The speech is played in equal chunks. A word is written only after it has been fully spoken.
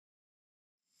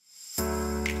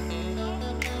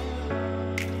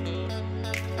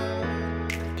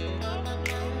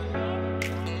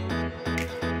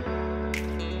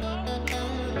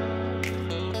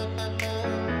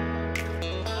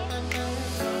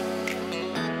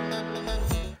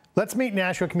Let's meet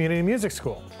Nashua Community Music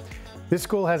School. This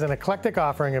school has an eclectic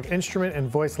offering of instrument and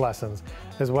voice lessons,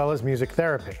 as well as music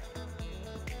therapy.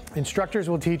 Instructors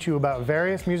will teach you about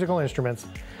various musical instruments,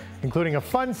 including a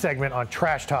fun segment on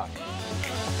trash talk.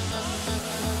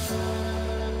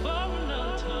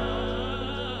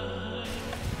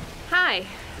 Hi,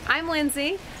 I'm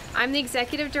Lindsay. I'm the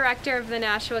Executive Director of the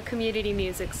Nashua Community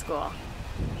Music School.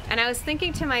 And I was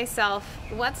thinking to myself,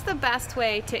 what's the best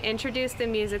way to introduce the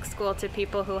music school to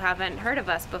people who haven't heard of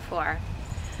us before?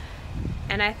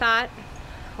 And I thought,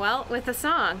 well, with a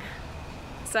song.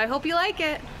 So I hope you like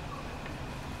it.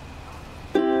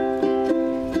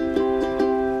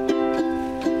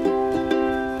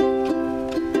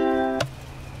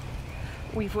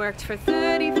 We've worked for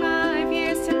 35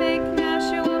 years to make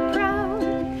Nashua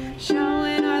proud,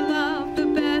 showing our love the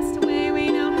best way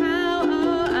we know how. Oh,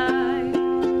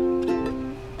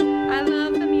 I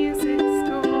love the music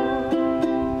school.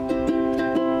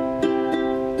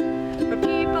 For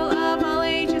people of all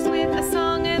ages with a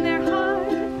song in their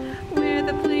heart, we're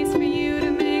the place for you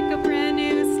to make a brand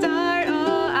new start.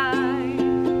 Oh,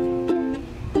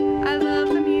 I love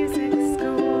the music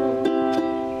school.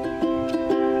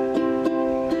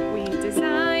 We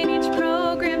design each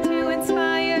program to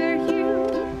inspire you,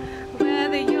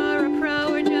 whether you're a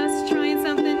pro or just trying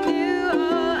something new. Oh,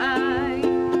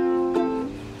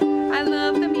 I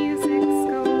love the music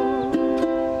school.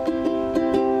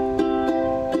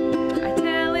 Our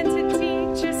talented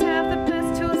teachers have the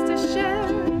best tools to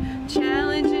share,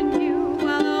 challenging you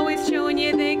while always showing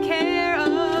you they care.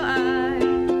 Oh,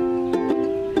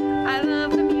 I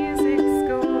love the music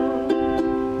school.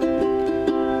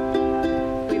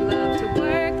 We love to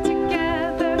work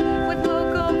together with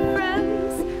local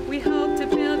friends. We hope to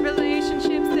build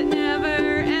relationships that never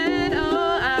end.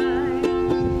 Oh,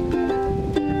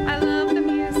 I love the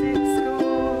music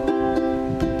school.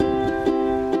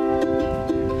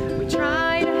 We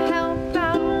try to help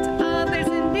out others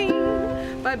in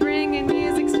need by bringing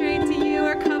music straight to you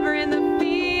or covering the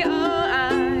fee. Oh,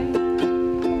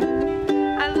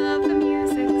 I love the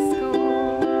music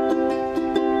school.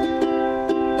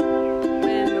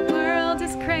 When the world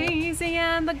is crazy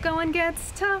and the going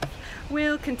gets tough,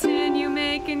 we'll continue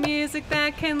making music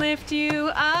that can lift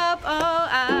you up. Oh,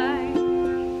 I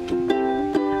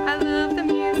love the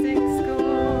music school.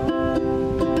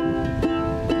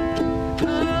 Oh,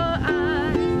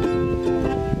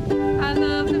 I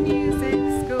love the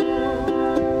music school.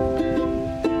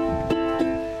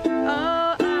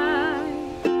 Oh, I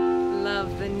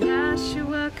love the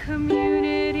Nashua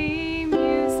Community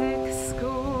Music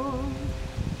School.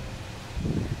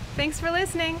 Thanks for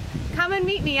listening. Come and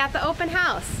meet me at the open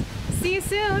house. See you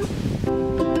soon.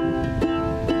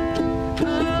 Oh,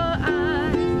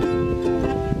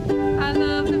 I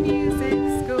love the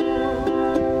music school.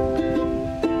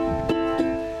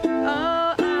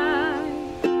 Oh, I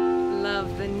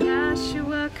love the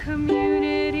Nashua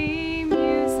Community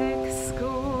Music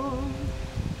School.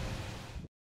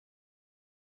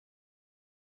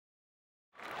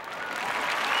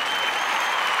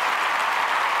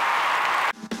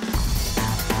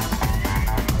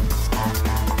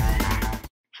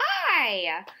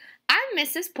 Hi, I'm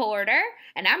Mrs. Porter,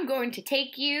 and I'm going to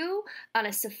take you on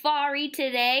a safari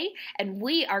today, and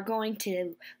we are going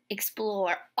to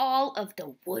explore all of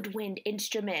the woodwind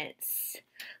instruments.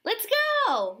 Let's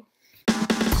go!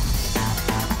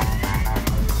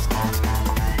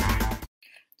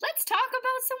 Let's talk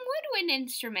about some woodwind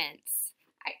instruments.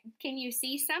 Can you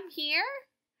see some here?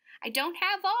 I don't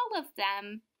have all of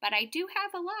them, but I do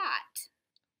have a lot.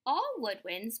 All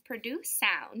woodwinds produce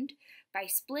sound by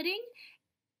splitting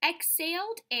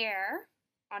exhaled air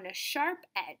on a sharp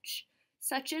edge,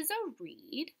 such as a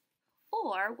reed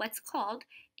or what's called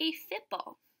a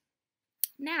thimble.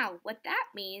 Now, what that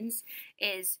means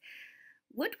is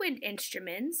woodwind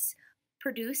instruments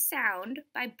produce sound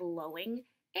by blowing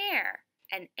air,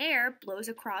 and air blows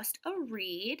across a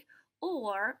reed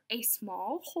or a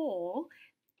small hole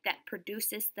that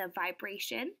produces the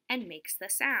vibration and makes the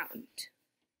sound.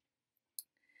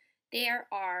 There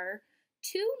are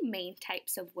two main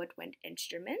types of woodwind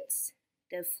instruments,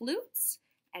 the flutes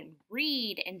and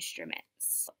reed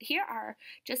instruments. Here are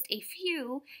just a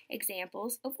few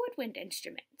examples of woodwind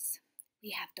instruments.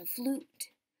 We have the flute,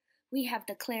 we have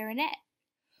the clarinet,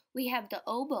 we have the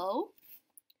oboe,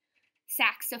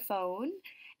 saxophone,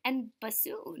 and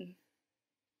bassoon.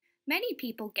 Many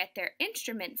people get their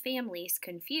instrument families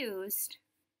confused.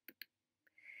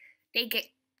 They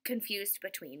get confused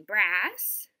between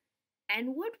brass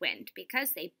and woodwind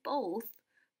because they both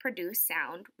produce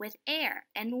sound with air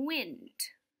and wind.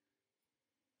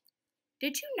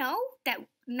 Did you know that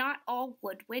not all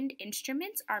woodwind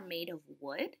instruments are made of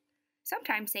wood?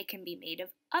 Sometimes they can be made of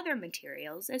other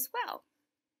materials as well.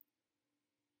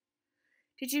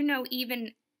 Did you know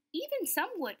even some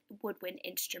woodwind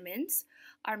instruments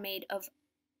are made of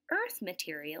earth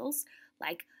materials,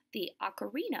 like the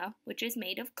ocarina, which is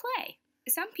made of clay?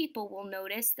 Some people will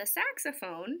notice the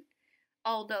saxophone,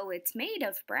 although it's made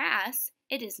of brass,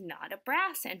 it is not a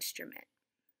brass instrument.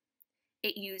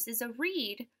 It uses a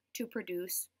reed to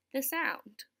produce the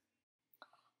sound.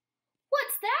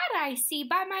 What's that I see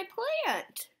by my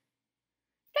plant?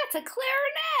 That's a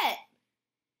clarinet.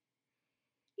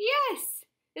 Yes,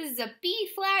 this is a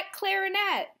B-flat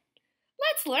clarinet.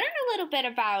 Let's learn a little bit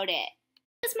about it.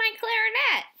 This is my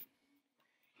clarinet.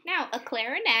 Now, a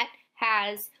clarinet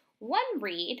has one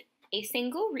reed, a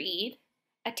single reed,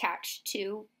 attached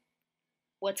to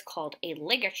what's called a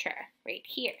ligature right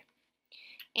here.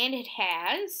 And it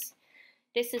has,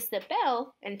 this is the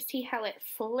bell, and see how it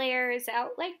flares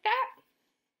out like that?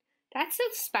 That's so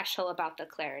special about the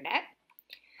clarinet.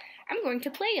 I'm going to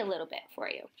play a little bit for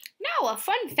you. Now, a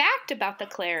fun fact about the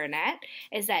clarinet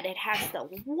is that it has the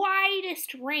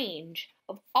widest range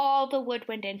of all the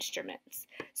woodwind instruments.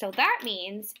 So that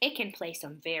means it can play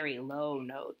some very low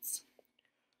notes.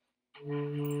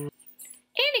 And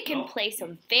it can play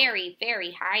some very,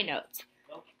 very high notes.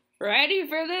 Ready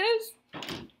for this?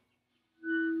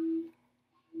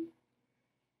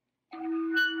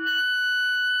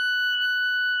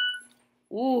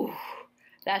 Ooh,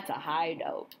 that's a high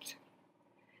note.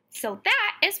 So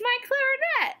that is my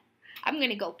clarinet. I'm going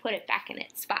to go put it back in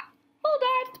its spot. Hold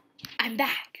on. I'm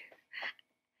back.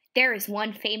 There is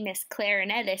one famous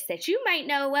clarinetist that you might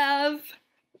know of.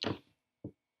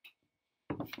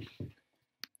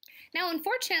 Now,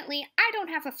 unfortunately, I don't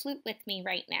have a flute with me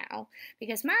right now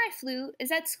because my flute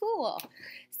is at school.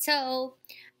 So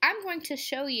I'm going to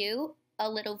show you a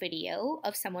little video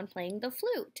of someone playing the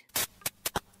flute.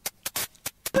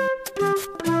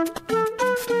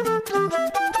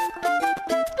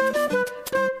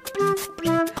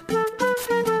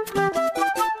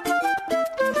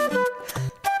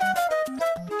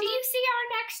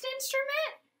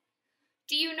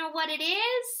 Do you know what it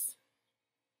is?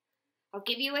 I'll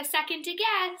give you a second to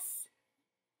guess.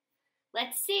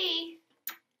 Let's see.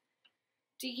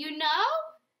 Do you know?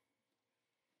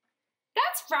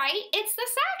 That's right, it's the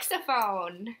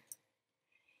saxophone.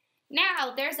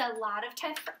 Now, there's a lot of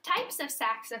types of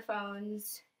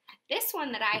saxophones. This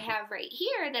one that I have right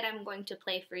here that I'm going to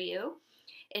play for you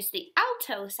is the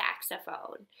alto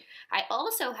saxophone. I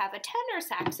also have a tenor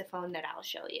saxophone that I'll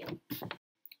show you.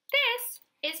 This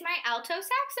is my alto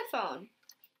saxophone.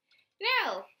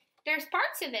 Now, there's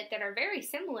parts of it that are very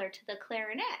similar to the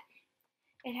clarinet.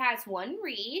 It has one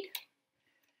reed.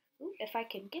 Ooh, if I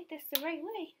can get this the right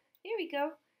way. There we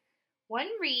go. One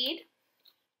reed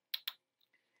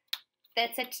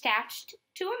that's attached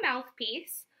to a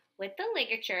mouthpiece with the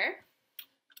ligature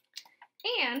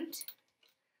and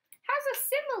has a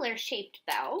similar shaped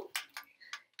bell,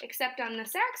 except on the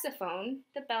saxophone,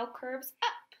 the bell curves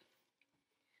up.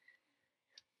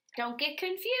 Don't get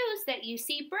confused that you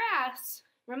see brass.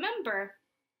 Remember,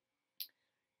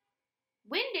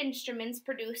 wind instruments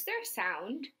produce their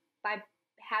sound by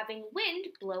having wind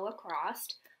blow across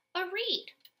a reed.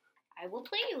 I will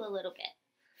play you a little bit.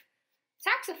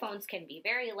 Saxophones can be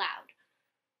very loud.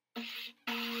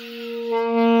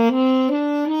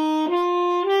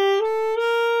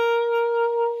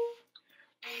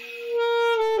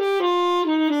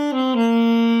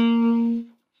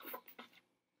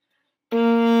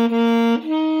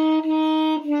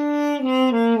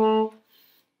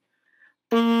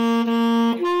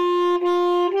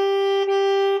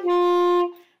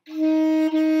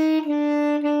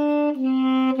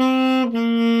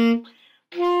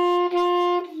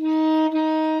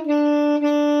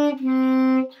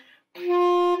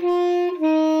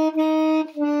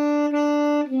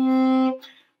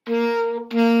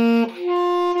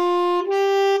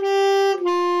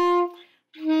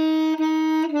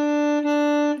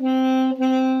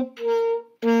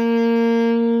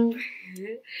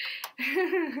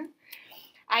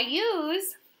 I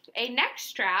use a neck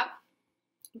strap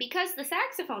because the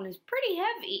saxophone is pretty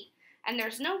heavy and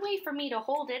there's no way for me to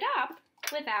hold it up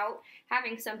without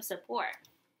having some support.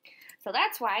 So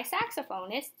that's why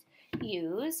saxophonists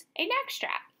use a neck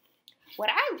strap. What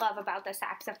I love about the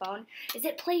saxophone is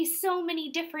it plays so many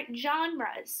different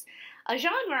genres. A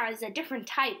genre is a different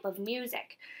type of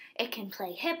music. It can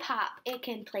play hip-hop, it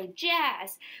can play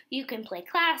jazz, you can play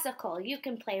classical, you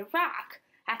can play rock.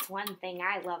 That's one thing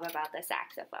I love about the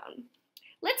saxophone.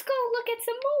 Let's go look at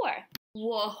some more.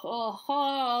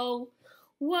 Whoa,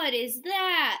 what is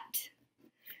that?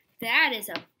 That is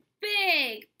a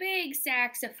big, big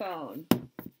saxophone.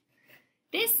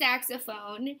 This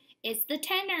saxophone is the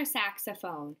tenor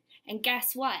saxophone. And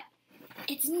guess what?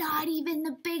 It's not even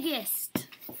the biggest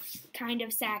kind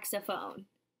of saxophone.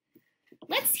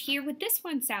 Let's hear what this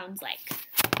one sounds like.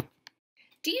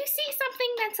 Do you see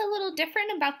something that's a little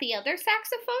different about the other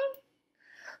saxophone?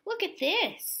 Look at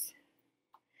this.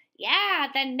 Yeah,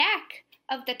 the neck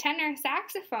of the tenor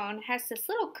saxophone has this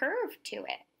little curve to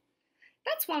it.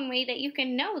 That's one way that you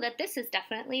can know that this is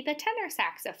definitely the tenor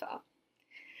saxophone.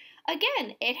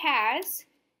 Again, it has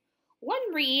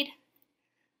one reed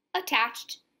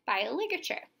attached by a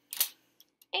ligature.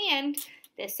 And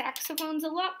this saxophone's a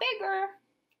lot bigger,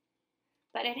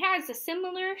 but it has a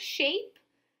similar shape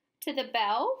to the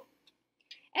bell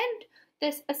and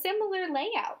a similar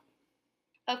layout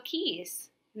of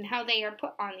keys and how they are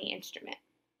put on the instrument.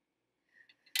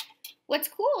 What's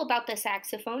cool about the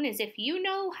saxophone is if you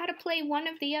know how to play one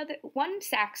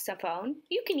saxophone,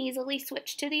 you can easily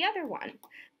switch to the other one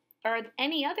or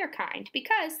any other kind,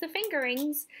 because the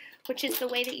fingerings, which is the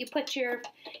way that you put your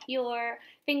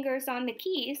fingers on the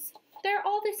keys, they're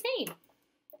all the same.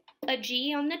 A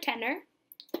G on the tenor,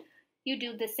 you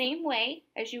do the same way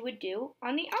as you would do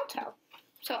on the alto.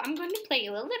 So I'm going to play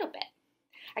you a little bit.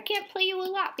 I can't play you a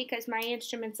lot because my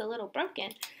instrument's a little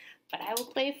broken, but I will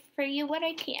play for you what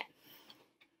I can.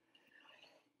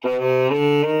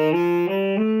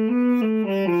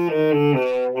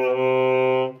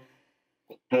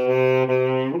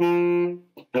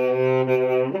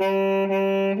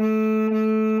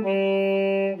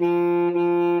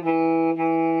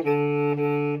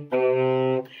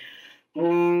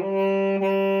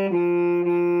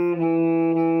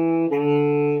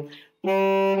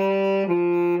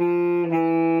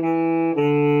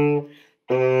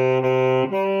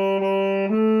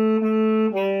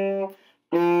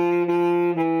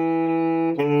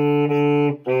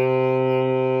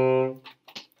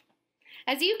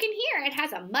 As you can hear, it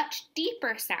has a much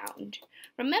deeper sound.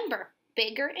 Remember,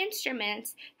 bigger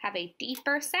instruments have a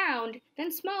deeper sound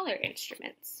than smaller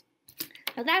instruments.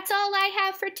 Well, that's all I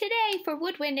have for today for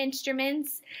woodwind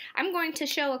instruments. I'm going to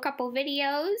show a couple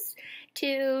videos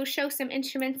to show some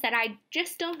instruments that I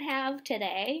just don't have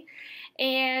today.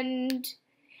 And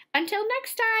until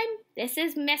next time, this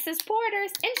is Mrs.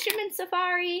 Porter's Instrument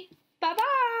Safari.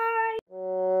 Bye-bye!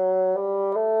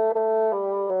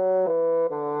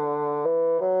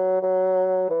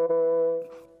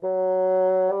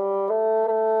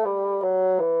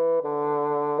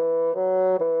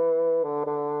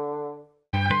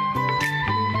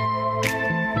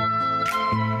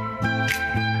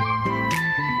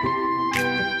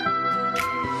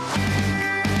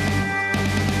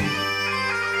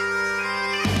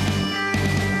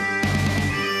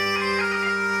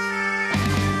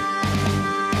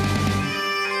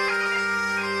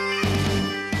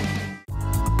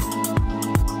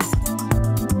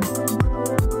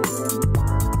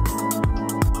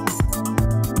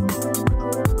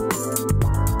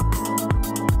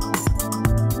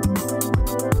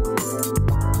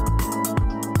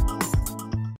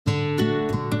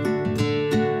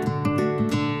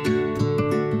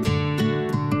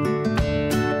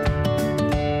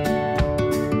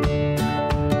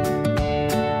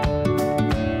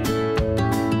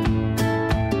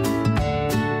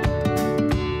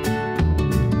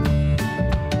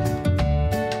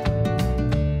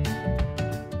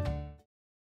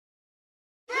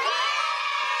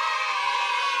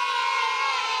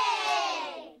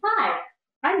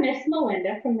 I'm Miss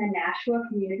Melinda from the Nashua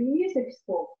Community Music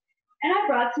School, and I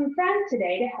brought some friends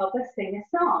today to help us sing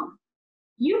a song.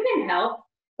 You can help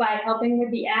by helping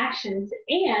with the actions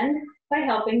and by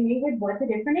helping me with what the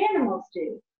different animals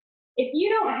do. If you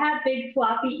don't have big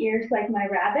floppy ears like my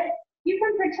rabbit, you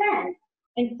can pretend.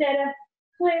 Instead of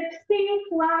flipsy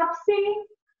flopsy,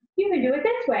 you can do it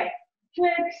this way.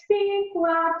 Flipsy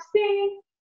flopsy.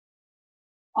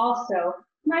 Also,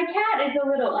 my cat is a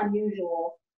little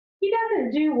unusual. He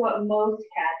doesn't do what most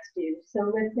cats do,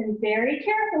 so listen very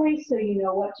carefully so you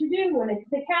know what to do when it's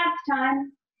the cat's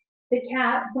time. The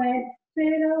cat went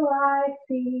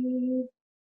fiddle-I-see.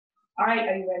 All right,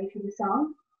 are you ready for the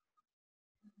song?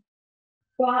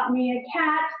 Bought me a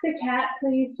cat, the cat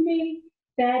pleased me.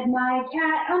 Fed my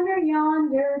cat under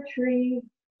yonder tree.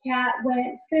 Cat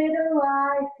went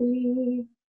fiddle-I-see.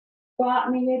 Bought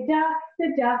me a duck,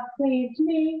 the duck pleased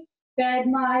me. Fed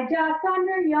my duck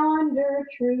under yonder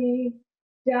tree.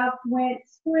 Duck went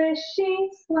splishing,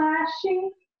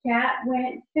 splashing. Cat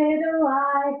went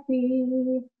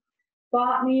fiddle-I-see.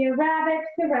 Bought me a rabbit,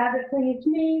 the rabbit pleased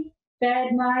me.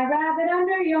 Fed my rabbit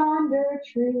under yonder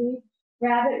tree.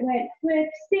 Rabbit went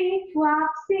flipsy,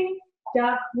 flopsy.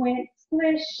 Duck went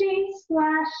splishy,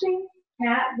 splashy,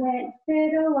 cat went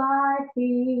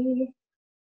fiddle-I-dee.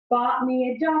 Bought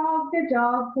me a dog, the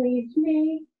dog pleased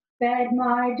me, fed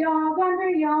my dog under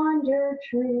yonder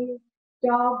tree.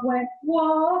 Dog went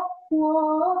woof,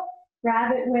 woof,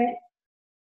 rabbit went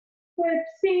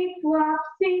flipsy,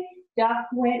 flopsy, duck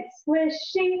went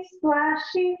splishy,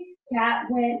 splashy, cat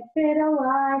went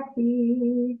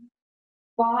fiddle-I-dee.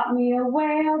 Bought me a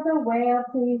whale, the whale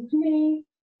pleased me,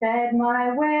 fed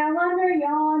my whale under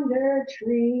yonder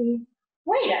tree.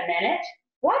 Wait a minute,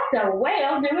 what's a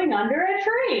whale doing under a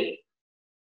tree?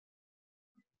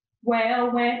 Whale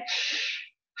went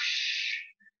shh, shh,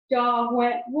 dog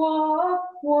went woof,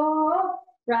 woof,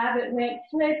 rabbit went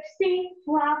flipsy,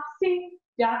 flopsy,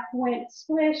 duck went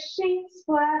splishy,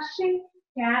 splashy,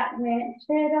 cat went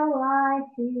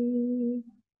fiddle-I-dee.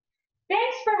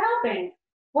 Thanks for helping.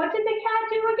 What did the cat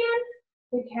do again?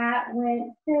 The cat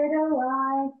went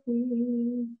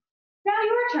fiddle-I-dee. Now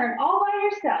your turn, all by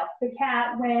yourself. The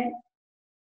cat went.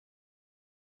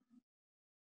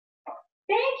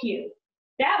 Thank you.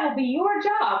 That will be your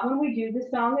job when we do the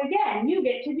song again. You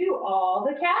get to do all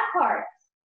the cat parts.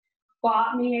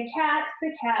 Bought me a cat,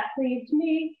 the cat pleased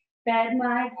me, fed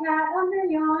my cat under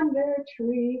yonder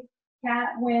tree.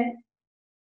 Cat went.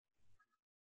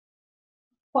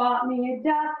 Bought me a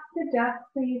duck, the duck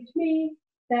pleased me,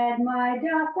 fed my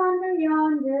duck under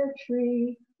yonder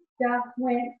tree. Duck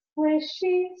went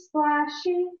splishy,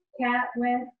 splashy, cat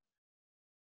went.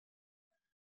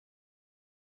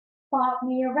 Bought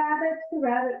me a rabbit, the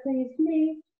rabbit pleased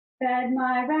me, fed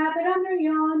my rabbit under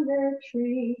yonder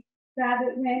tree.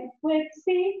 Rabbit went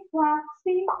flipsy,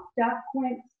 flopsy, duck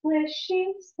went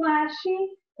splishy,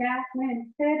 splashy, cat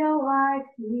went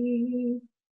fiddle-I-dee.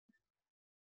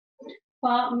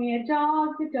 Bought me a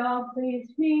dog, the dog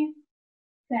pleased me,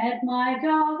 fed my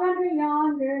dog under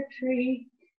yonder tree.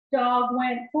 Dog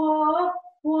went woof,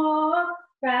 woof,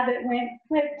 rabbit went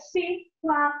flipsy,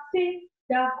 flopsy,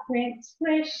 duck went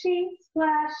splishy,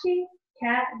 splashy,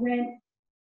 cat went.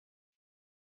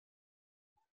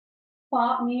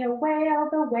 Bought me a whale,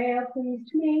 the whale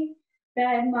pleased me,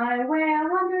 fed my whale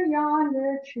under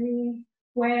yonder tree.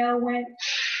 Whale went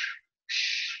shh,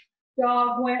 shh,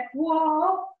 dog went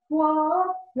woof,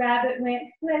 woof, rabbit went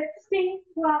flipsy,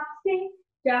 flopsy,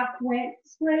 duck went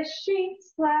splishy,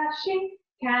 splashy,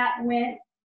 cat went.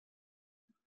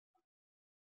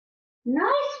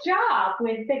 Nice job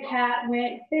with the cat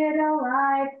went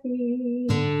fiddle-I-dee.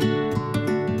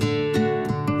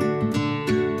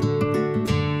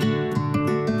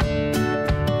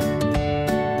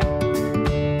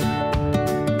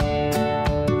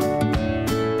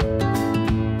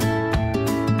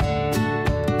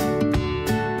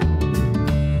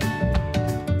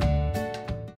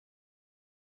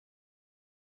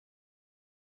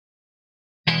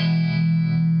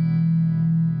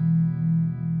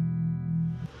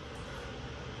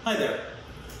 Hi there,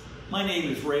 my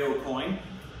name is Ray O'Coin,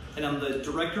 and I'm the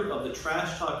director of the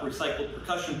Trash Talk Recycled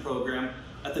Percussion program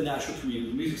at the Nashua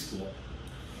Community Music School.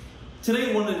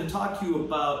 Today I wanted to talk to you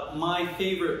about my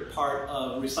favorite part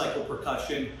of recycled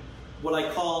percussion, what I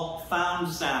call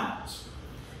found sounds.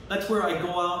 That's where I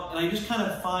go out and I just kind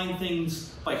of find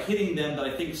things by hitting them that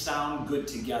I think sound good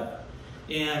together.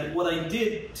 And what I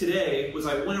did today was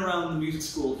I went around the music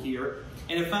school here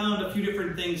and I found a few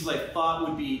different things that I thought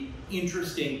would be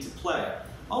interesting to play.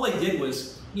 All I did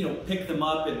was, pick them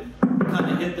up and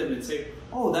kind of hit them and say,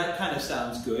 oh, that kind of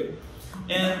sounds good.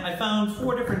 And I found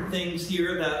 4 different things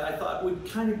here that I thought would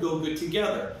kind of go good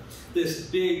together. This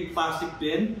big plastic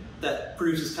bin that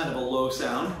produces kind of a low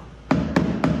sound.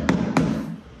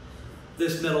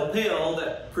 This metal pail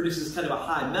that produces kind of a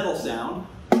high metal sound.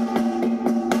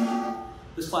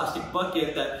 This plastic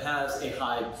bucket that has a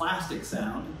high plastic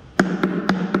sound.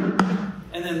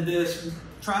 And then this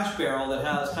trash barrel that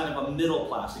has kind of a middle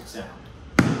plastic sound.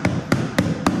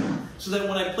 So that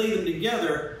when I play them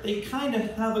together, they kind of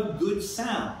have a good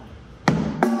sound.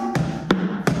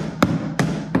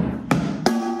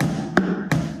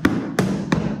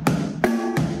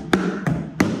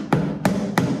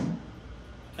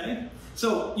 Okay?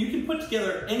 So you can put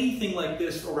together anything like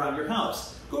this around your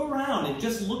house. Go around and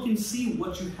just look and see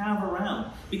what you have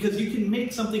around, because you can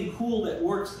make something cool that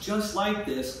works just like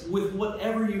this with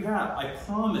whatever you have. I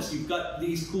promise you've got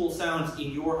these cool sounds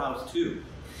in your house too.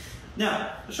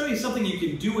 Now, I'll show you something you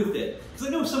can do with it, because I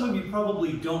know some of you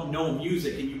probably don't know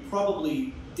music, and you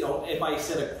probably don't, if I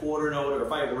said a quarter note or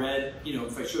if I read,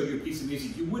 if I showed you a piece of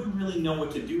music, you wouldn't really know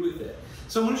what to do with it.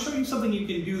 So I'm going to show you something you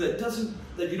can do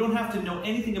that you don't have to know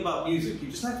anything about music. You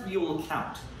just have to be able to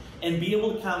count, and be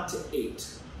able to count to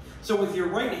 8. So with your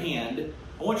right hand,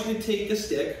 I want you to take a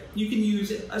stick. You can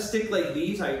use a stick like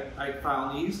these, I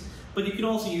found these, but you can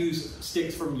also use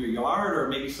sticks from your yard or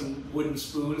maybe some wooden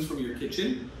spoons from your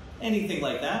kitchen, anything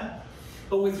like that.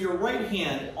 But with your right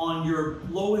hand on your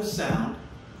lowest sound,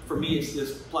 for me it's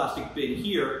this plastic bin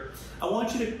here, I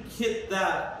want you to hit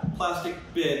that plastic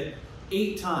bin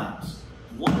 8 times.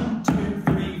 1, 2,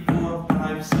 3, 4,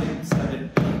 5, 6,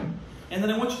 7, 8. And then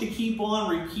I want you to keep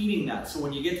on repeating that. So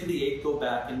when you get to the 8, go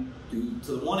back and do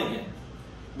to the 1 again.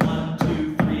 1,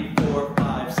 2, 3, 4,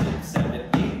 5, 6, 7,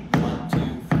 8. 1,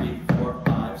 2, 3, 4,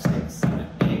 5, 6, 7,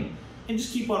 8. And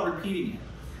just keep on repeating it.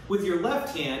 With your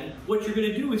left hand, what you're going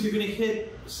to do is you're going to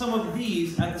hit some of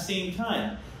these at the same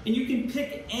time. And you can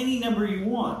pick any number you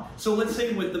want. So let's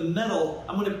say with the metal,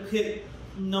 I'm going to pick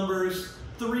numbers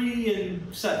 3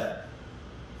 and 7.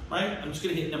 Right? I'm just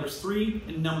going to hit numbers 3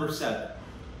 and number 7.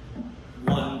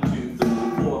 1, 2, 3,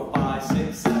 4, 5,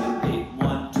 6, 7, 8.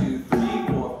 1, 2, 3,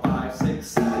 4, 5, 6,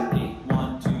 7, 8.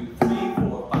 1, 2, 3,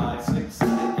 4, 5, 6,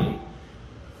 7, 8.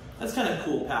 That's kind of a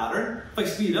cool pattern. If I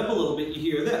speed it up a little bit, you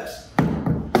hear this.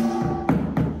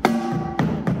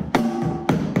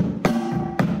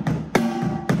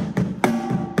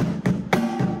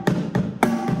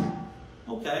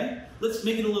 Okay, let's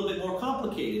make it a little bit more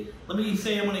complicated. Let me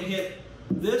say I'm going to hit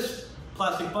this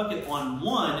plastic bucket on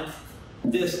 1,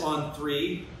 this on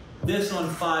 3, this on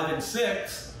 5 and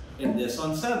 6, and this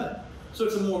on 7. So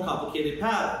it's a more complicated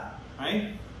pattern,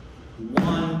 right?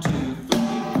 1, 2,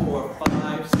 3, 4,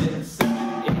 5, 6,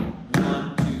 7, 8.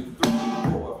 1, 2, 3,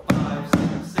 4, 5,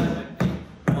 6, 7, 8.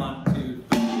 1, 2,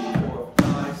 3, 4,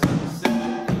 5, 6,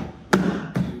 7, 8.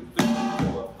 1, 2, 3,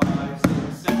 4, 5,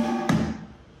 6, 7, 8.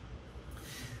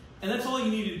 And that's all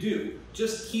you need to do.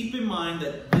 Just keep in mind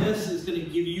that this is going to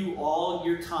give you all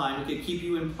your time. It can keep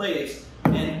you in place.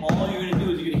 And all you're going to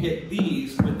do is you're going to hit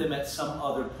these with them at some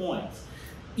other points.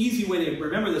 Easy way to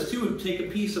remember this too would take a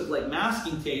piece of like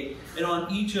masking tape, and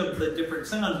on each of the different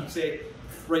sounds you say,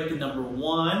 write the number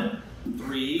 1,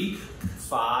 3,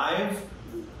 5,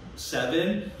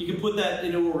 7. You can put that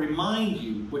and it will remind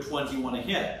you which ones you want to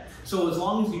hit. So as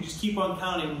long as you just keep on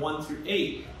counting 1 through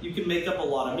 8, you can make up a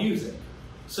lot of music.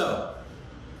 So,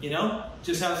 you know,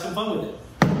 just have some fun with it.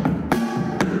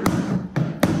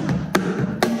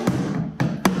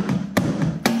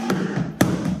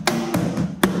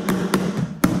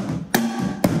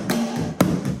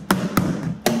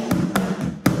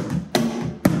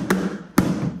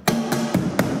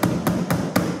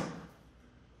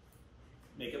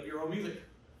 Make up your own music.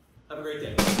 Have a great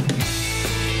day.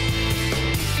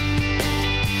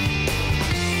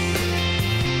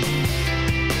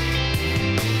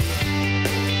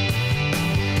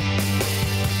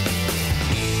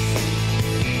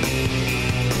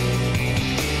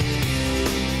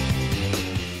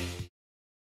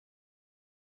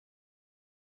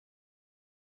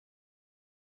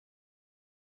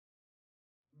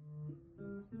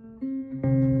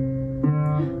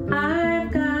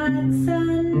 I've got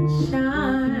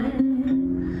sunshine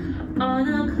on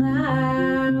a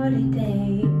cloudy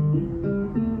day.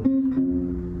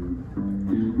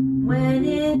 When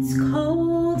it's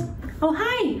cold. Oh,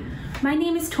 hi! My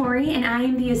name is Tori, and I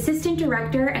am the Assistant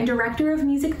Director and Director of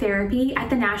Music Therapy at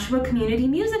the Nashua Community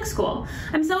Music School.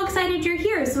 I'm so excited you're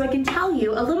here so I can tell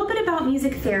you a little bit about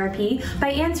music therapy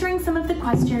by answering some of the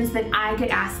questions that I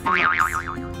get asked the most.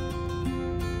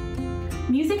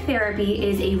 Music therapy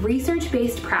is a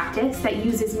research-based practice that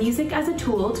uses music as a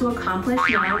tool to accomplish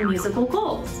non-musical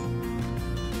goals.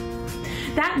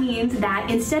 That means that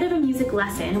instead of a music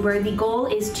lesson where the goal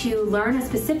is to learn a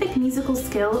specific musical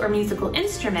skill or musical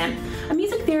instrument, a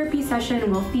music therapy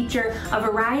session will feature a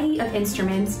variety of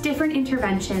instruments, different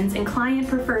interventions, and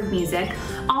client-preferred music,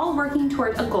 all working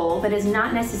toward a goal that is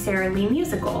not necessarily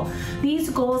musical. These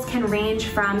goals can range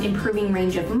from improving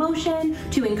range of motion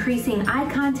to increasing eye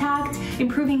contact,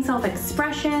 improving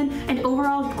self-expression, and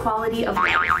overall quality of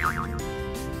life.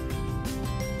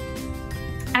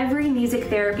 Every music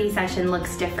therapy session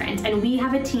looks different, and we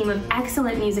have a team of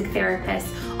excellent music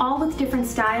therapists, all with different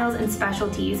styles and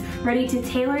specialties, ready to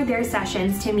tailor their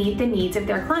sessions to meet the needs of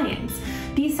their clients.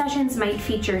 These sessions might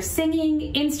feature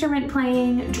singing, instrument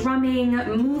playing, drumming,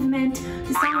 movement,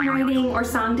 songwriting, or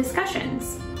song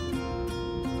discussions.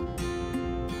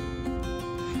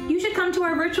 You should come to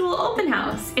our virtual open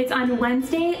house. It's on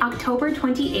Wednesday, October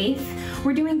 28th.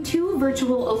 We're doing 2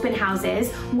 virtual open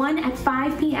houses, one at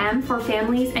 5 p.m. for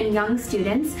families and young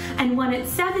students, and one at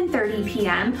 7:30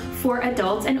 p.m. for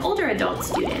adults and older adult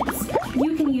students.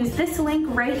 You can use this link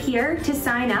right here to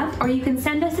sign up, or you can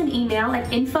send us an email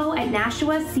at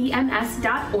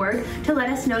info@nashuacms.org to let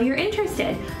us know you're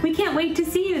interested. We can't wait to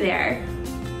see you there.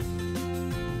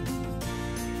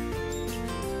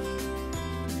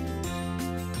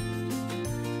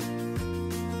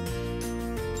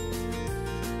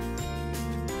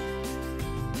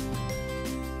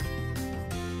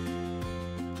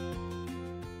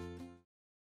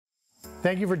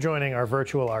 Thank you for joining our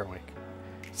virtual Art Week.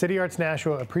 City Arts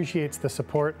Nashua appreciates the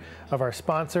support of our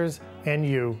sponsors and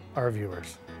you, our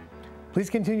viewers. Please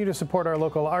continue to support our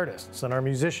local artists and our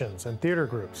musicians and theater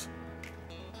groups.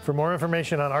 For more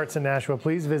information on arts in Nashua,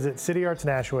 please visit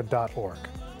cityartsnashua.org.